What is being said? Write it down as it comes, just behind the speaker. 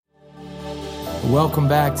Welcome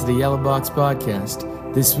back to the Yellow Box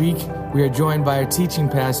Podcast. This week, we are joined by our teaching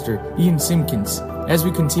pastor, Ian Simpkins, as we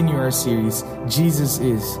continue our series, Jesus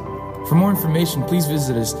Is. For more information, please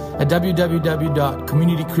visit us at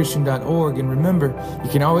www.communitychristian.org. And remember, you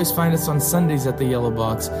can always find us on Sundays at the Yellow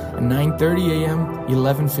Box at 9:30 a.m.,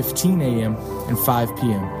 11:15 a.m., and 5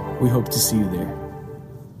 p.m. We hope to see you there.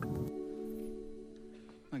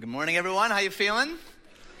 Well, good morning, everyone. How you feeling?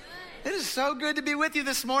 It is so good to be with you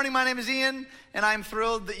this morning. My name is Ian, and I'm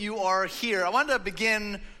thrilled that you are here. I wanted to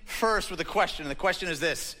begin first with a question. The question is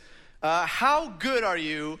this. How good are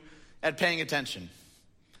you at paying attention?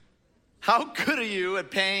 How good are you at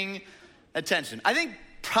paying attention? I think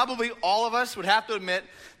probably all of us would have to admit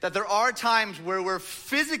that there are times where we're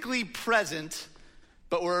physically present,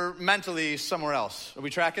 but we're mentally somewhere else. Are we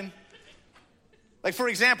tracking? Like, for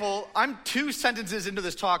example, I'm 2 sentences into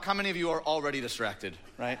this talk. How many of you are already distracted,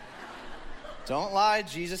 right? Don't lie,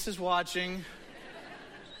 Jesus is watching.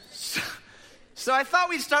 So I thought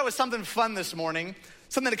we'd start with something fun this morning,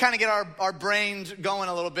 something to kind of get our brains going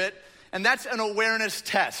a little bit, and that's an awareness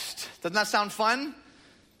test. Doesn't that sound fun?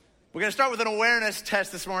 We're going to start with an awareness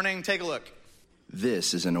test this morning. Take a look.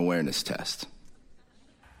 This is an awareness test.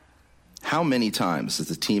 How many times does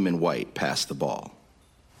the team in white pass the ball?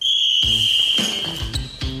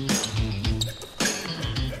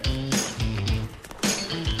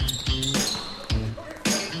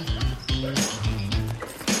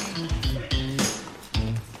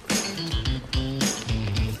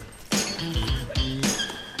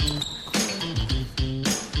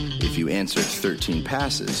 If you answered 13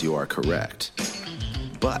 passes, you are correct.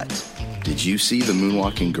 But did you see the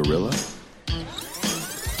moonwalking gorilla?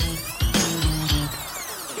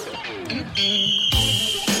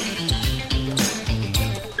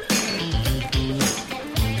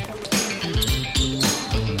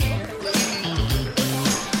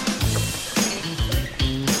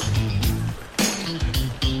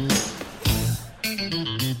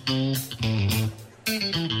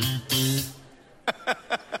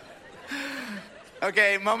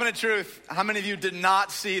 Okay, moment of truth. How many of you did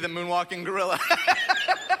not see the moonwalking gorilla?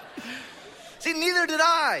 See, neither did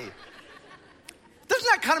I. Doesn't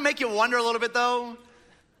that kind of make you wonder a little bit, though?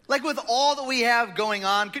 Like, with all that we have going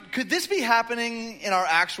on, could this be happening in our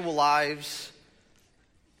actual lives?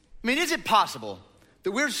 I mean, is it possible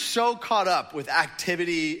that we're so caught up with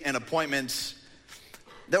activity and appointments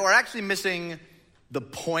that we're actually missing the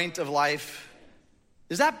point of life?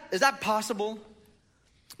 Is that possible?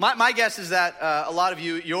 My guess is that a lot of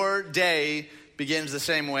you, your day begins the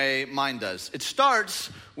same way mine does. It starts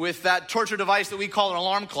with that torture device that we call an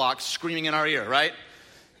alarm clock screaming in our ear, right?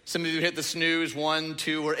 Some of you hit the snooze 1,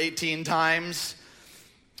 2, or 18 times.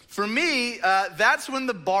 For me, that's when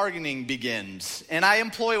the bargaining begins. And I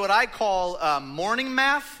employ what I call morning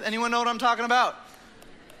math. Anyone know what I'm talking about?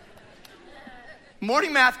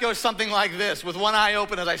 Morning math goes something like this. With one eye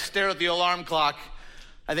open as I stare at the alarm clock,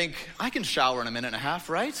 I think, I can shower in a minute and a half,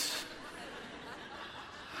 right?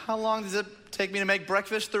 How long does it take me to make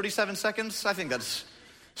breakfast? 37 seconds? I think that's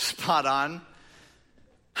spot on.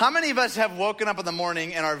 How many of us have woken up in the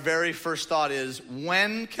morning and our very first thought is,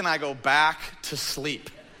 when can I go back to sleep?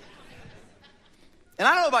 And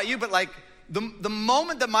I don't know about you, but like the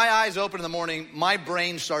moment that my eyes open in the morning, my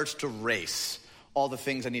brain starts to race. All the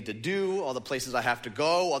things I need to do, all the places I have to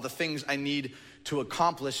go, all the things I need to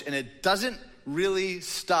accomplish, and it doesn't really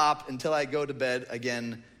stop until I go to bed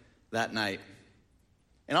again that night.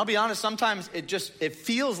 And I'll be honest, sometimes it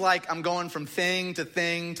feels like I'm going from thing to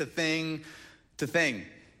thing to thing to thing.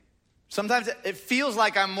 Sometimes it feels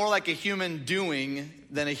like I'm more like a human doing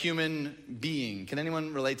than a human being. Can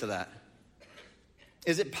anyone relate to that?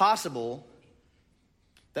 Is it possible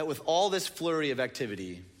that with all this flurry of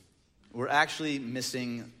activity, we're actually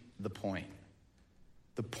missing the point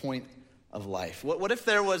of life? What if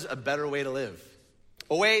there was a better way to live?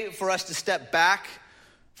 A way for us to step back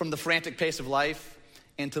from the frantic pace of life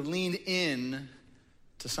and to lean in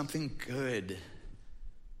to something good,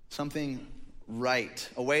 something right,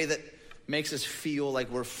 a way that makes us feel like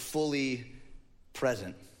we're fully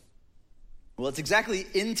present. Well, it's exactly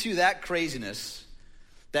into that craziness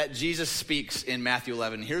that Jesus speaks in Matthew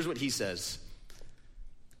 11. Here's what he says.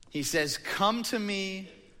 He says, "Come to me,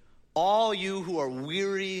 all you who are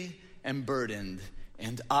weary and burdened,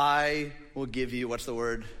 and I will give you," what's the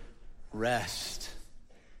word? Rest.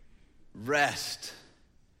 Rest.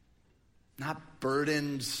 Not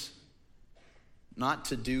burdens, not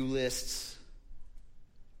to-do lists.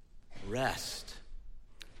 Rest.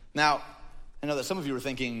 Now, I know that some of you are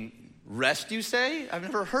thinking, rest, you say? I've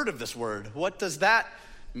never heard of this word. What does that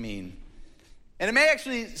mean? And it may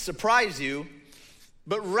actually surprise you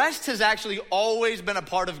But rest has actually always been a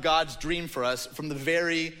part of God's dream for us from the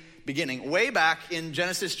very beginning. Way back in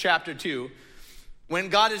Genesis chapter 2, when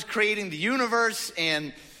God is creating the universe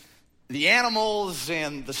and the animals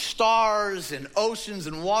and the stars and oceans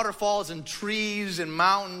and waterfalls and trees and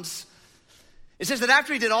mountains, it says that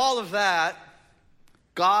after he did all of that,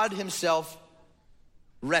 God himself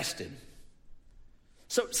rested.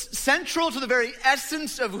 So central to the very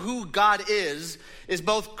essence of who God is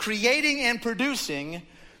both creating and producing,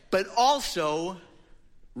 but also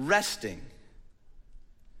resting.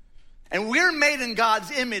 And we're made in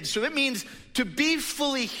God's image, so it means to be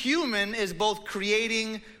fully human is both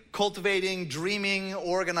creating, cultivating, dreaming,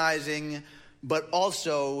 organizing, but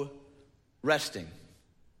also resting.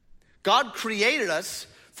 God created us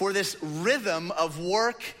for this rhythm of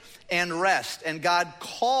work and rest, and God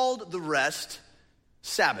called the rest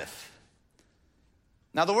Sabbath.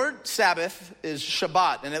 Now the word Sabbath is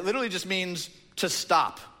Shabbat, and it literally just means to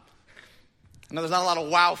stop. I know there's not a lot of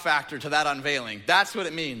wow factor to that unveiling. That's what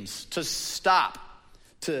it means, to stop,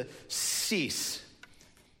 to cease.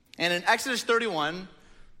 And in Exodus 31,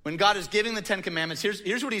 when God is giving the Ten Commandments,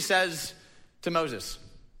 here's what he says to Moses.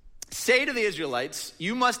 Say to the Israelites,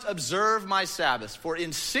 you must observe my Sabbaths, for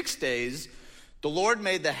in 6 days the Lord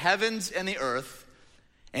made the heavens and the earth,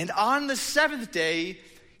 and on the seventh day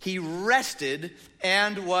he rested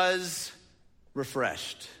and was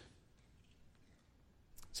refreshed.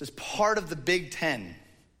 This is part of the Big Ten,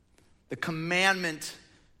 the commandment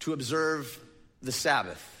to observe the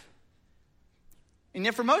Sabbath. And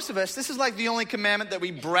yet for most of us, this is like the only commandment that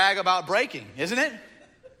we brag about breaking, isn't it?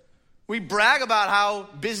 We brag about how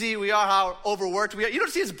busy we are, how overworked we are. You don't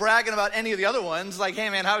see us bragging about any of the other ones. Like, hey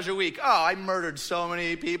man, how was your week? Oh, I murdered so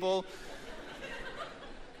many people.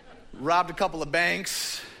 Robbed a couple of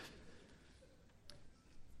banks.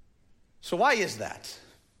 So why is that?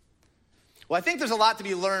 Well, I think there's a lot to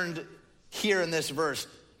be learned here in this verse.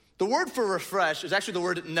 The word for refresh is actually the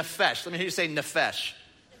word nephesh. Let me hear you say nephesh.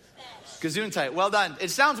 Gesundheit. Well done. It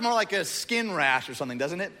sounds more like a skin rash or something,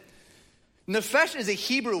 doesn't it? Nephesh is a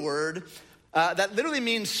Hebrew word that literally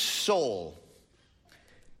means soul.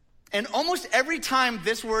 And almost every time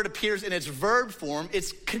this word appears in its verb form,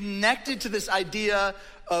 it's connected to this idea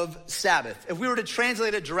of Sabbath. If we were to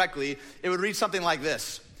translate it directly, it would read something like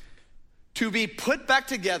this. To be put back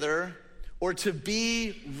together or to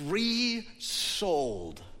be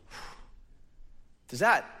re-souled. Does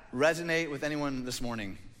that resonate with anyone this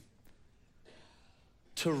morning?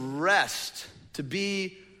 To rest, to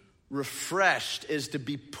be refreshed is to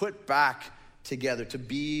be put back together, to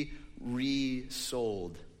be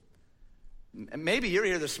re-souled. Maybe you're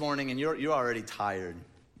here this morning and you're already tired.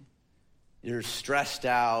 You're stressed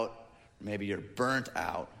out, maybe you're burnt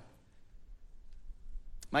out.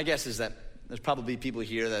 My guess is that there's probably people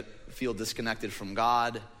here that feel disconnected from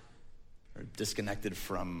God or disconnected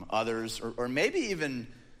from others or maybe even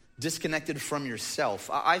disconnected from yourself.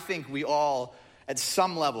 I think we all, at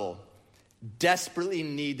some level, desperately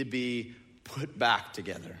need to be put back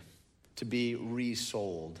together, to be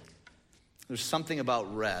re-souled. There's something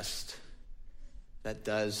about rest that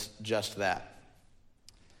does just that.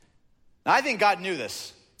 Now, I think God knew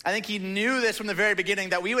this. I think he knew this from the very beginning,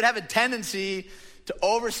 that we would have a tendency to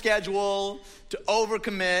overschedule, to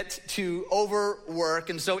overcommit, to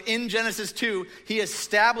overwork. And so in Genesis 2, he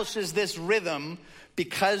establishes this rhythm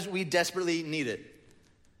because we desperately need it.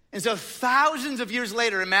 And so thousands of years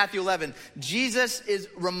later in Matthew 11, Jesus is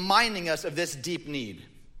reminding us of this deep need.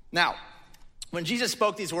 Now, when Jesus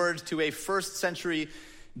spoke these words to a first century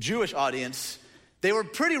Jewish audience, they were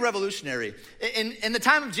pretty revolutionary. In the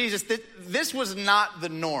time of Jesus, this was not the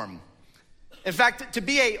norm. In fact, to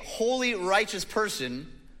be a holy, righteous person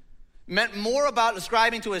meant more about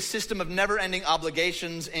ascribing to a system of never-ending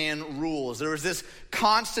obligations and rules. There was this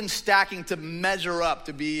constant stacking to measure up,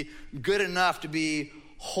 to be good enough, to be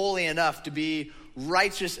holy enough, to be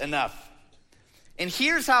righteous enough. And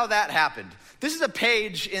here's how that happened. This is a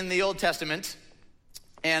page in the Old Testament.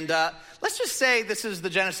 And let's just say this is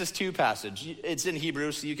the Genesis 2 passage. It's in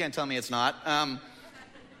Hebrew, so you can't tell me it's not.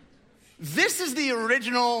 This is the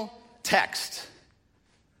original text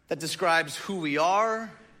that describes who we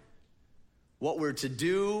are, what we're to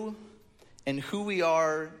do, and who we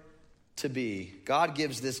are to be. God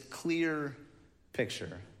gives this clear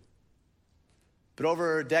picture. But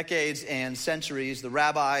over decades and centuries, the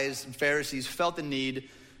rabbis and Pharisees felt the need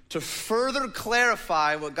to further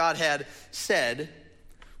clarify what God had said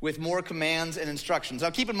with more commands and instructions. Now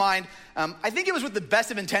keep in mind, I think it was with the best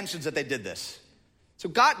of intentions that they did this. So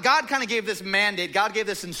God kind of gave this mandate, God gave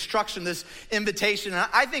this instruction, this invitation. And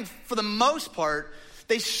I think for the most part,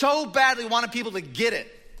 they so badly wanted people to get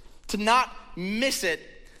it, to not miss it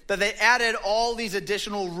that they added all these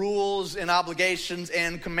additional rules and obligations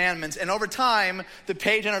and commandments. And over time, the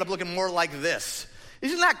page ended up looking more like this.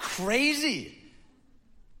 Isn't that crazy?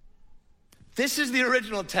 This is the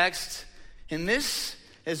original text, and this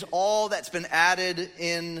is all that's been added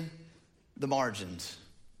in the margins.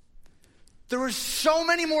 There were so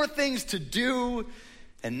many more things to do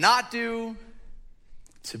and not do,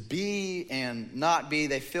 to be and not be.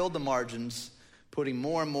 They filled the margins, putting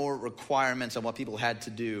more and more requirements on what people had to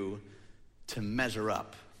do to measure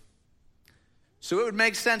up. So it would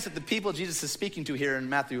make sense that the people Jesus is speaking to here in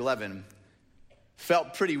Matthew 11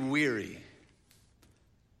 felt pretty weary.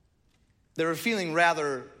 They were feeling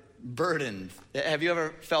rather burdened. Have you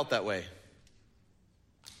ever felt that way?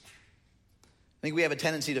 I think we have a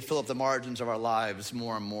tendency to fill up the margins of our lives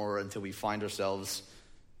more and more until we find ourselves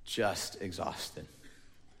just exhausted.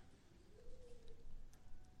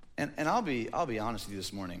 And I'll be honest with you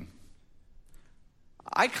this morning.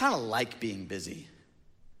 I kind of like being busy.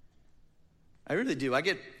 I really do. I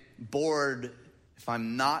get bored if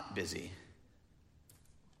I'm not busy.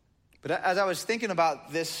 But as I was thinking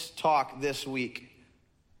about this talk this week,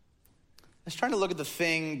 I was trying to look at the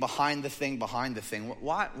thing behind the thing behind the thing.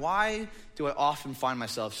 Why do I often find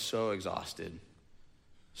myself so exhausted,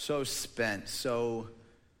 so spent, so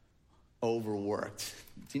overworked?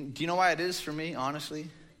 Do you know why it is for me, honestly?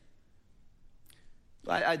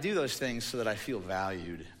 I do those things so that I feel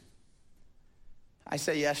valued. I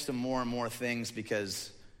say yes to more and more things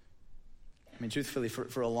because, truthfully,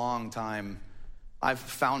 for a long time, I've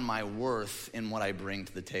found my worth in what I bring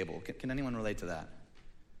to the table. Can anyone relate to that?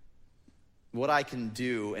 What I can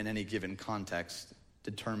do in any given context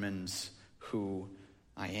determines who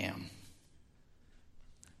I am.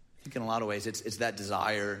 I think in a lot of ways, it's that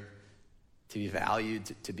desire to be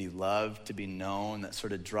valued, to be loved, to be known, that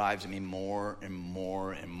sort of drives me more and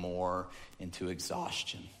more and more into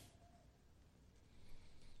exhaustion.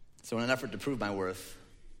 So in an effort to prove my worth,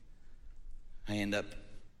 I end up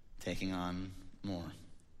taking on more.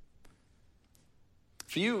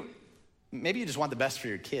 For you, maybe you just want the best for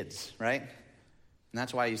your kids, right? And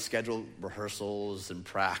that's why you schedule rehearsals and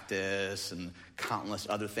practice and countless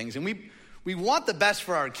other things. And we want the best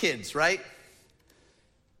for our kids, right?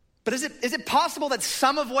 But is it possible that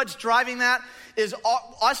some of what's driving that is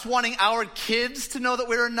us wanting our kids to know that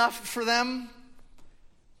we're enough for them?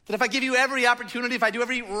 That if I give you every opportunity, if I do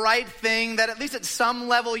every right thing, that at least at some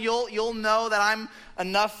level you'll know that I'm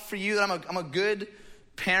enough for you, that I'm a good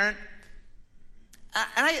parent?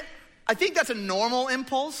 And I think that's a normal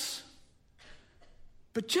impulse.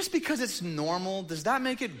 But just because it's normal, does that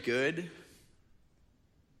make it good?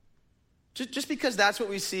 Just because that's what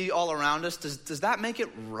we see all around us, does that make it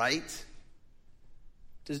right?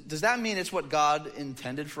 Does that mean it's what God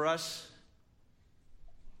intended for us?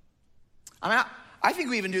 I think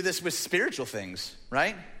we even do this with spiritual things,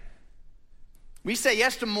 right? We say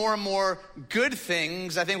yes to more and more good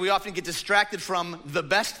things. I think we often get distracted from the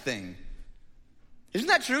best thing. Isn't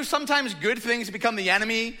that true? Sometimes good things become the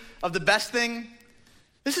enemy of the best thing.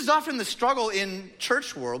 This is often the struggle in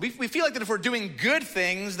church world. We feel like that if we're doing good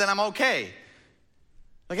things, then I'm okay.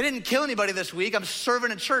 Like I didn't kill anybody this week. I'm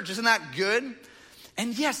serving at church. Isn't that good?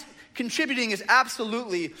 And yes, contributing is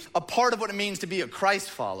absolutely a part of what it means to be a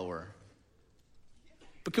Christ follower.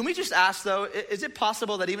 But can we just ask though, is it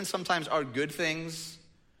possible that even sometimes our good things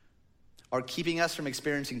are keeping us from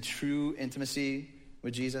experiencing true intimacy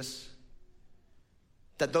with Jesus?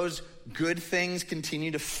 That those good things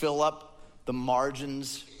continue to fill up the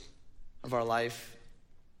margins of our life.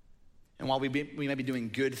 And while we may be doing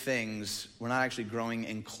good things, we're not actually growing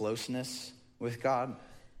in closeness with God.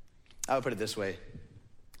 I would put it this way.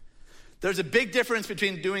 There's a big difference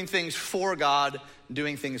between doing things for God and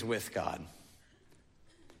doing things with God.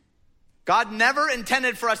 God never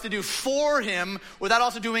intended for us to do for him without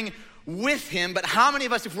also doing with him. But how many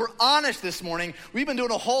of us, if we're honest this morning, we've been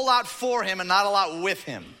doing a whole lot for him and not a lot with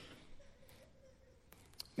him?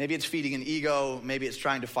 Maybe it's feeding an ego. Maybe it's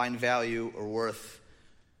trying to find value or worth.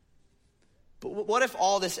 But what if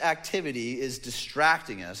all this activity is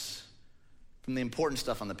distracting us from the important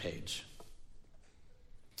stuff on the page?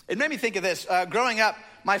 It made me think of this. Growing up,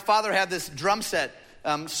 my father had this drum set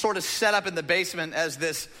sort of set up in the basement as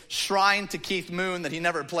this shrine to Keith Moon that he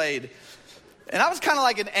never played. And I was kind of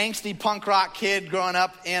like an angsty punk rock kid growing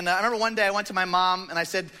up. And I remember one day I went to my mom and I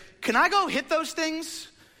said, "Can I go hit those things?"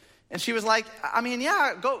 And she was like,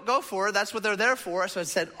 yeah, go for it. That's what they're there for. So I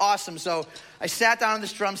said, awesome. So I sat down on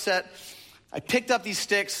this drum set. I picked up these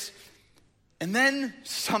sticks. And then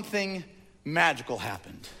something magical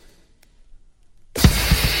happened.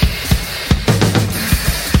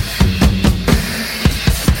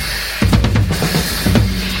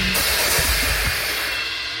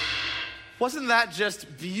 Wasn't that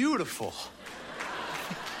just beautiful?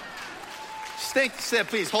 Sit,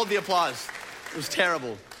 please, hold the applause. It was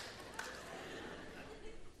terrible.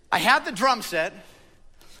 I had the drum set,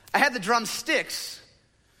 I had the drumsticks,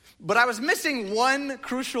 but I was missing one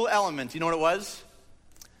crucial element. You know what it was?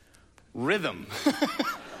 Rhythm.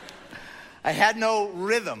 I had no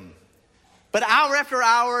rhythm. But hour after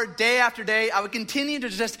hour, day after day, I would continue to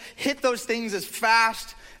just hit those things as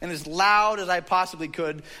fast and as loud as I possibly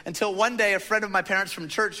could, until one day a friend of my parents from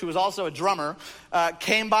church, who was also a drummer,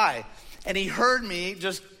 came by, and he heard me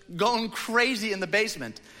just going crazy in the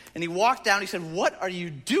basement. And he walked down, he said, "What are you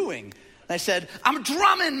doing?" And I said, "I'm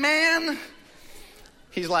drumming, man."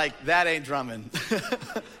 He's like, "That ain't drumming."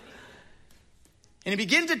 And he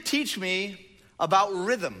began to teach me about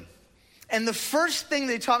rhythm. And the first thing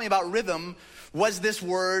they taught me about rhythm was this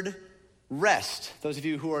word, rest. Those of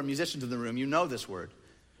you who are musicians in the room, you know this word.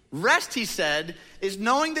 Rest, he said, is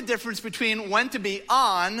knowing the difference between when to be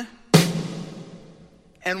on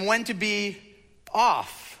and when to be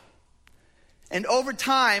off. And over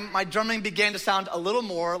time, my drumming began to sound a little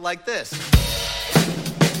more like this.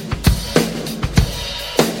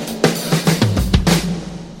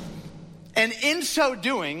 And in so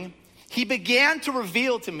doing, he began to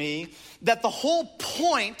reveal to me that the whole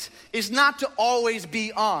point is not to always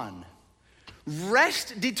be on.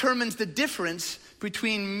 Rest determines the difference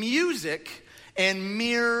between music and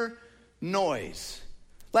mere noise.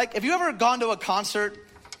 Like, have you ever gone to a concert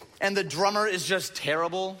and the drummer is just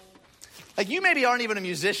terrible? Like, you maybe aren't even a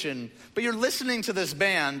musician, but you're listening to this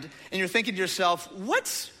band and you're thinking to yourself,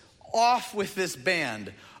 what's off with this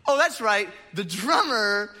band? Oh, that's right, the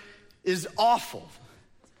drummer is awful.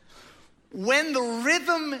 When the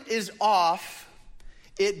rhythm is off,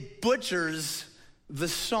 it butchers the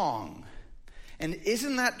song. And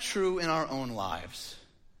isn't that true in our own lives?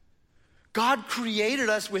 God created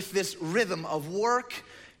us with this rhythm of work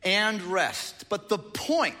and rest. But the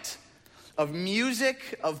point of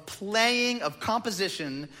music, of playing, of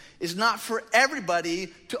composition is not for everybody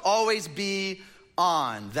to always be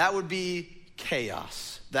on. That would be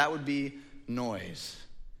chaos. That would be noise.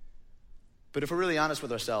 But if we're really honest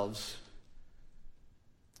with ourselves,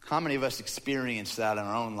 how many of us experience that in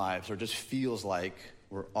our own lives, or just feels like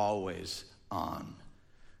we're always on?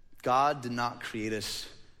 God did not create us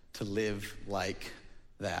to live like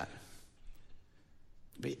that.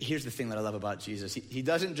 But here's the thing that I love about Jesus. He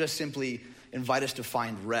doesn't just simply invite us to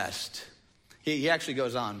find rest. He actually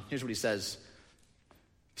goes on. Here's what he says.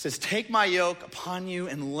 He says, "Take my yoke upon you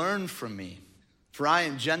and learn from me, for I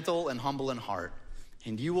am gentle and humble in heart,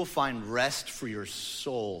 and you will find rest for your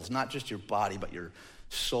souls," not just your body, but your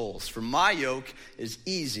souls. "For my yoke is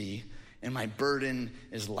easy and my burden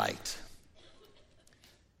is light."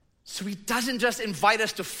 So he doesn't just invite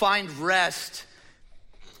us to find rest.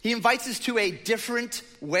 He invites us to a different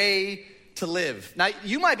way to live. Now,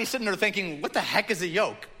 you might be sitting there thinking, what the heck is a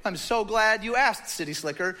yoke? I'm so glad you asked, City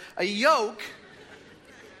Slicker. A yoke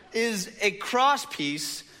is a cross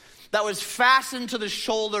piece that was fastened to the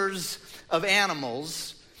shoulders of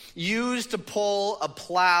animals, used to pull a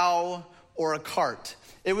plow or a cart.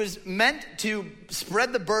 It was meant to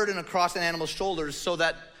spread the burden across an animal's shoulders so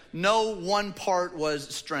that no one part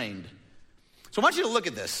was strained. So I want you to look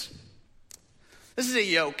at this. This is a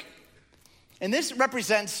yoke, and this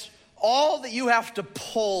represents all that you have to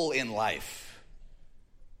pull in life.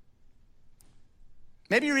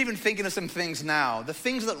 Maybe you're even thinking of some things now, the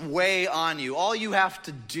things that weigh on you, all you have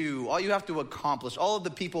to do, all you have to accomplish, all of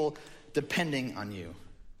the people depending on you.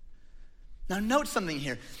 Now note something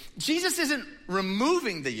here. Jesus isn't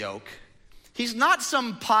removing the yoke. He's not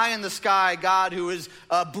some pie in the sky God who is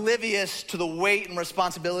oblivious to the weight and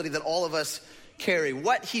responsibility that all of us carry.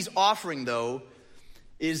 What he's offering, though,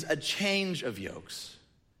 is a change of yokes.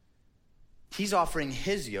 He's offering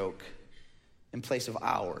his yoke in place of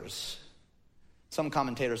ours. Some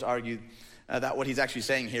commentators argue that what he's actually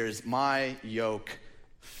saying here is, my yoke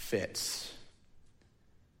fits.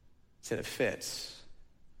 He said it fits.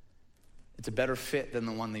 It's a better fit than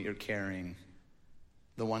the one that you're carrying,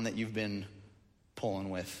 the one that you've been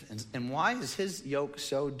pulling with. And why is his yoke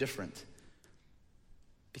so different?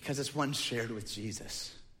 Because it's one shared with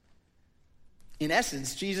Jesus. In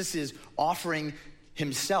essence, Jesus is offering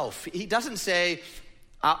himself. He doesn't say,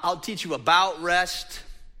 I'll teach you about rest.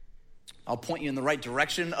 I'll point you in the right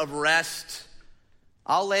direction of rest.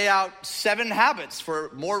 I'll lay out 7 habits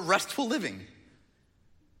for more restful living.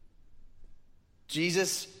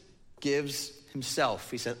 Jesus gives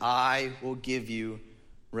himself. He said, I will give you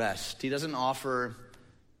rest. He doesn't offer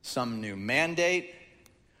some new mandate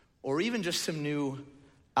or even just some new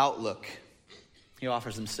outlook. He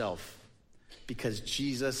offers himself because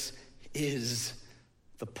Jesus is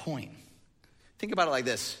the point. Think about it like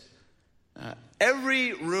this.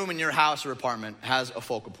 Every room in your house or apartment has a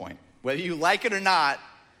focal point. Whether you like it or not,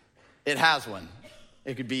 it has one.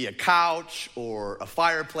 It could be a couch or a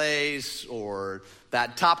fireplace or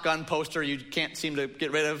that Top Gun poster you can't seem to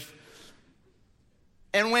get rid of.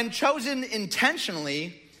 And when chosen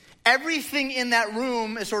intentionally, everything in that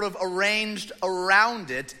room is sort of arranged around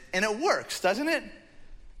it, and it works, doesn't it?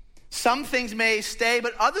 Some things may stay,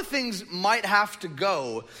 but other things might have to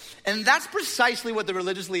go. And that's precisely what the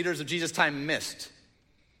religious leaders of Jesus' time missed.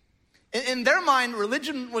 In their mind,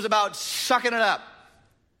 religion was about sucking it up.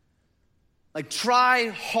 Like, try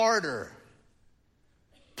harder.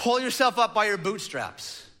 Pull yourself up by your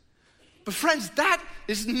bootstraps. But friends, that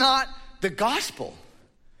is not the gospel.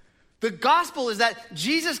 The gospel is that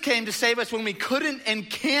Jesus came to save us when we couldn't and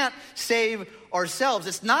can't save ourselves.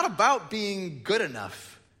 It's not about being good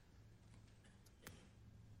enough.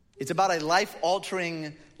 It's about a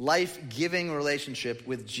life-altering, life-giving relationship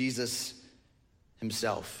with Jesus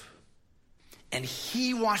himself. And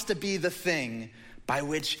he wants to be the thing by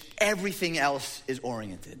which everything else is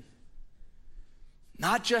oriented.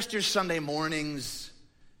 Not just your Sunday mornings,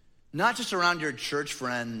 not just around your church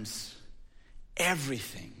friends,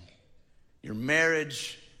 everything. Your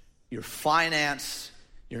marriage, your finance,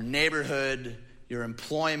 your neighborhood, your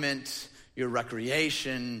employment, your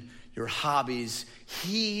recreation, your hobbies.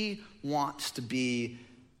 He wants to be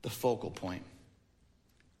the focal point.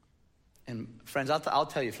 And friends, I'll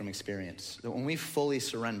tell you from experience that when we fully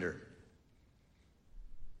surrender,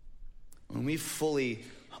 when we fully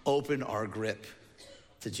open our grip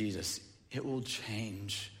to Jesus, it will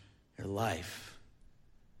change your life.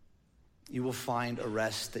 You will find a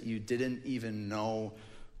rest that you didn't even know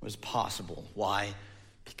was possible. Why?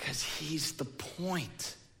 Because he's the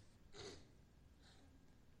point.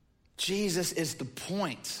 Jesus is the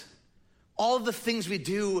point. All of the things we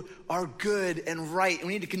do are good and right. And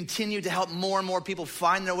we need to continue to help more and more people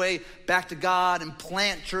find their way back to God and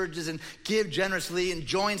plant churches and give generously and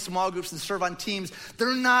join small groups and serve on teams.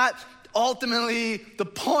 They're not ultimately the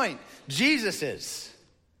point. Jesus is.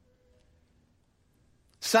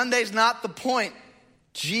 Sunday's not the point.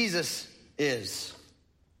 Jesus is.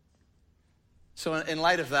 So in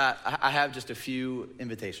light of that, I have just a few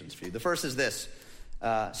invitations for you. The first is this.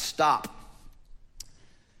 Stop.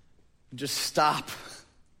 Just stop.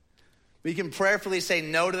 We can prayerfully say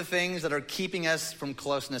no to the things that are keeping us from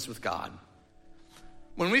closeness with God.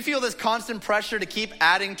 When we feel this constant pressure to keep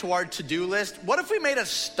adding to our to-do list, what if we made a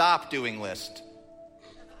stop-doing list?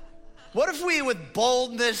 What if we, with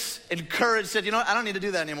boldness and courage, said, you know what, I don't need to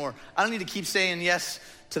do that anymore. I don't need to keep saying yes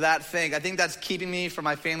to that thing. I think that's keeping me from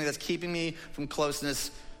my family. That's keeping me from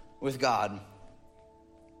closeness with God.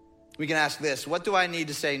 We can ask this: what do I need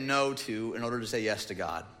to say no to in order to say yes to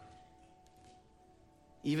God?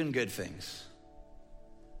 Even good things.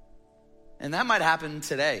 And that might happen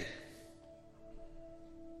today.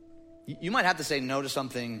 You might have to say no to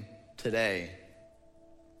something today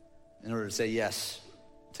in order to say yes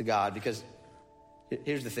to God, because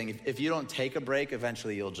here's the thing. If you don't take a break,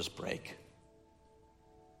 eventually you'll just break.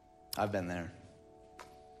 I've been there.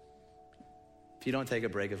 If you don't take a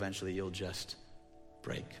break, eventually you'll just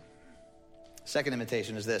break. Second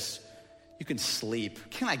invitation is this: you can sleep.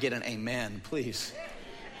 Can I get an amen, please?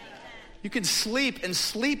 You can sleep, and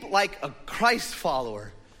sleep like a Christ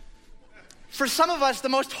follower. For some of us, the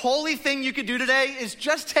most holy thing you could do today is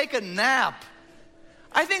just take a nap.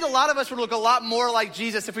 I think a lot of us would look a lot more like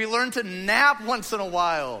Jesus if we learned to nap once in a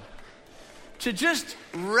while. To just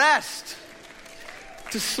rest.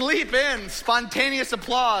 To sleep in. Spontaneous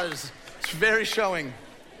applause. It's very showing.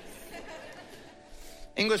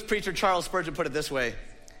 English preacher Charles Spurgeon put it this way: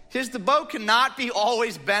 the bow cannot be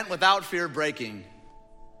always bent without fear of breaking.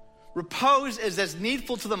 Repose is as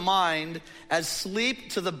needful to the mind as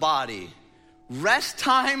sleep to the body. Rest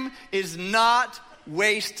time is not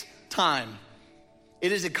waste time.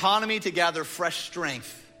 It is economy to gather fresh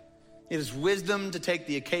strength. It is wisdom to take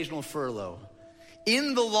the occasional furlough.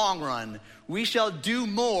 In the long run, we shall do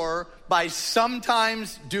more by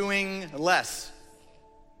sometimes doing less.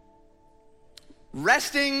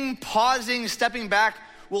 Resting, pausing, stepping back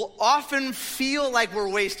will often feel like we're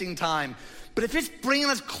wasting time. But if it's bringing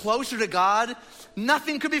us closer to God,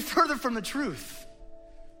 nothing could be further from the truth.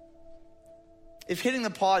 If hitting the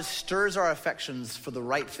pause stirs our affections for the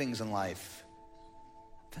right things in life,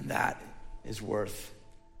 then that is worth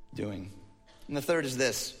doing. And the third is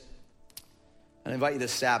this: I invite you to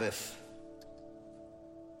Sabbath.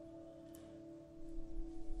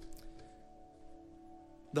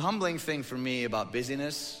 The humbling thing for me about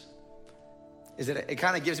busyness is that it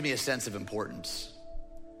kind of gives me a sense of importance.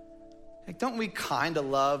 Like, don't we kind of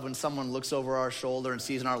love when someone looks over our shoulder and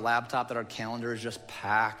sees on our laptop that our calendar is just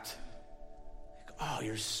packed? Like, oh,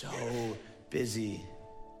 you're so busy.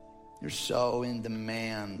 You're so in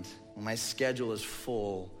demand. When my schedule is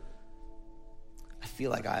full, I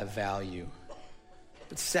feel like I have value.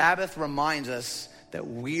 But Sabbath reminds us that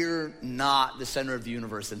we're not the center of the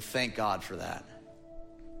universe, and thank God for that.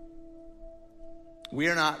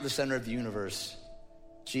 We're not the center of the universe.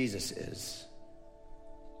 Jesus is.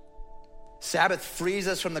 Sabbath frees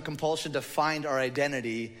us from the compulsion to find our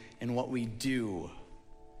identity in what we do,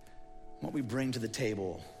 what we bring to the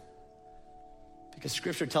table. Because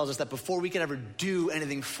Scripture tells us that before we could ever do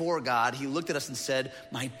anything for God, he looked at us and said,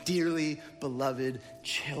 my dearly beloved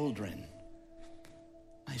children,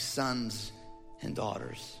 my sons and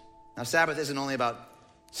daughters. Now, Sabbath isn't only about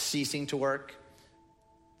ceasing to work.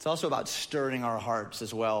 It's also about stirring our hearts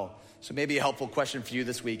as well. So maybe a helpful question for you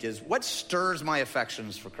this week is, what stirs my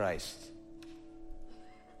affections for Christ?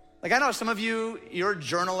 Like, I know some of you, you're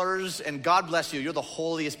journalers, and God bless you. You're the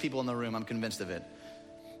holiest people in the room. I'm convinced of it.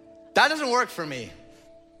 That doesn't work for me.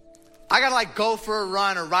 I gotta go for a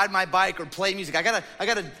run or ride my bike or play music. I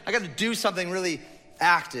gotta do something really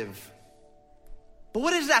active. But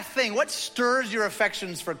what is that thing? What stirs your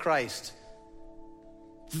affections for Christ?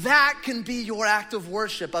 That can be your act of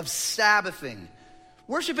worship, of Sabbathing.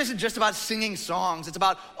 Worship isn't just about singing songs. It's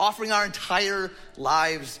about offering our entire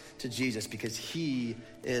lives to Jesus because he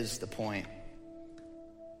is the point.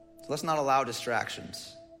 So let's not allow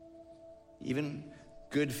distractions, even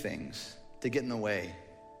good things, to get in the way,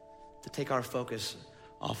 to take our focus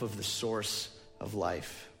off of the source of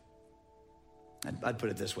life. I'd put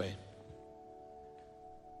it this way.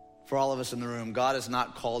 For all of us in the room, God has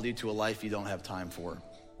not called you to a life you don't have time for.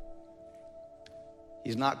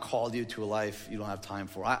 He's not called you to a life you don't have time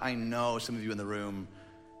for. I know some of you in the room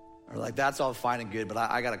are like, that's all fine and good, but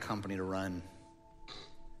I got a company to run.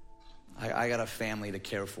 I got a family to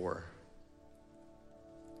care for.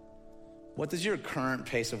 What does your current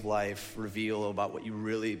pace of life reveal about what you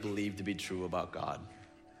really believe to be true about God?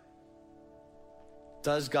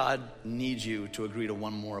 Does God need you to agree to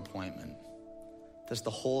one more appointment? Does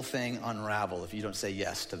the whole thing unravel if you don't say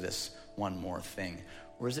yes to this one more thing?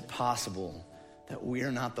 Or is it possible that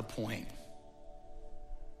we're not the point?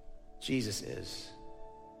 Jesus is.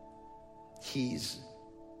 He's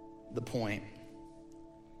the point.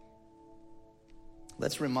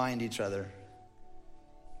 Let's remind each other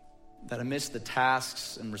that amidst the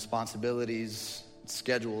tasks and responsibilities,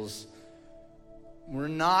 schedules, we're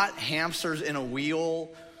not hamsters in a wheel.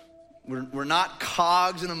 We're not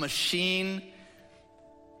cogs in a machine.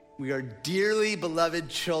 We are dearly beloved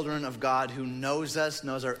children of God who knows us,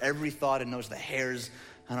 knows our every thought, and knows the hairs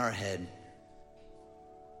on our head.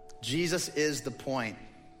 Jesus is the point.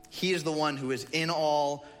 He is the one who is in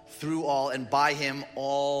all, through all, and by him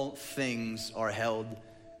all things are held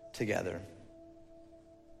together.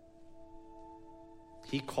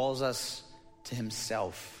 He calls us to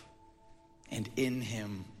himself, and in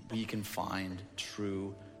him we can find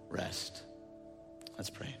true rest.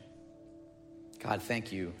 Let's pray. God,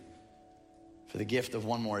 thank you for the gift of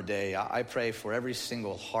one more day. I pray for every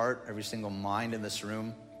single heart, every single mind in this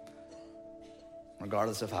room,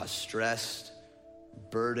 regardless of how stressed,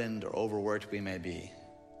 burdened, or overworked we may be.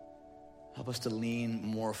 Help us to lean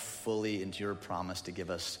more fully into your promise to give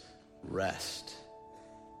us rest,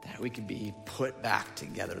 that we could be put back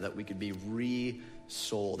together, that we could be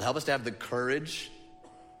re-sold. Help us to have the courage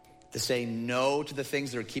to say no to the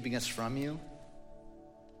things that are keeping us from you,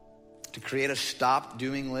 to create a stop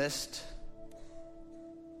doing list,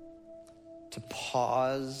 to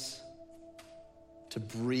pause, to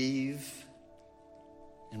breathe,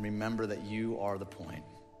 and remember that you are the point.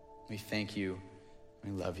 We thank you.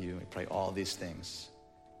 We love you. We pray all these things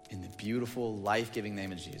in the beautiful, life-giving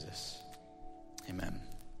name of Jesus. Amen.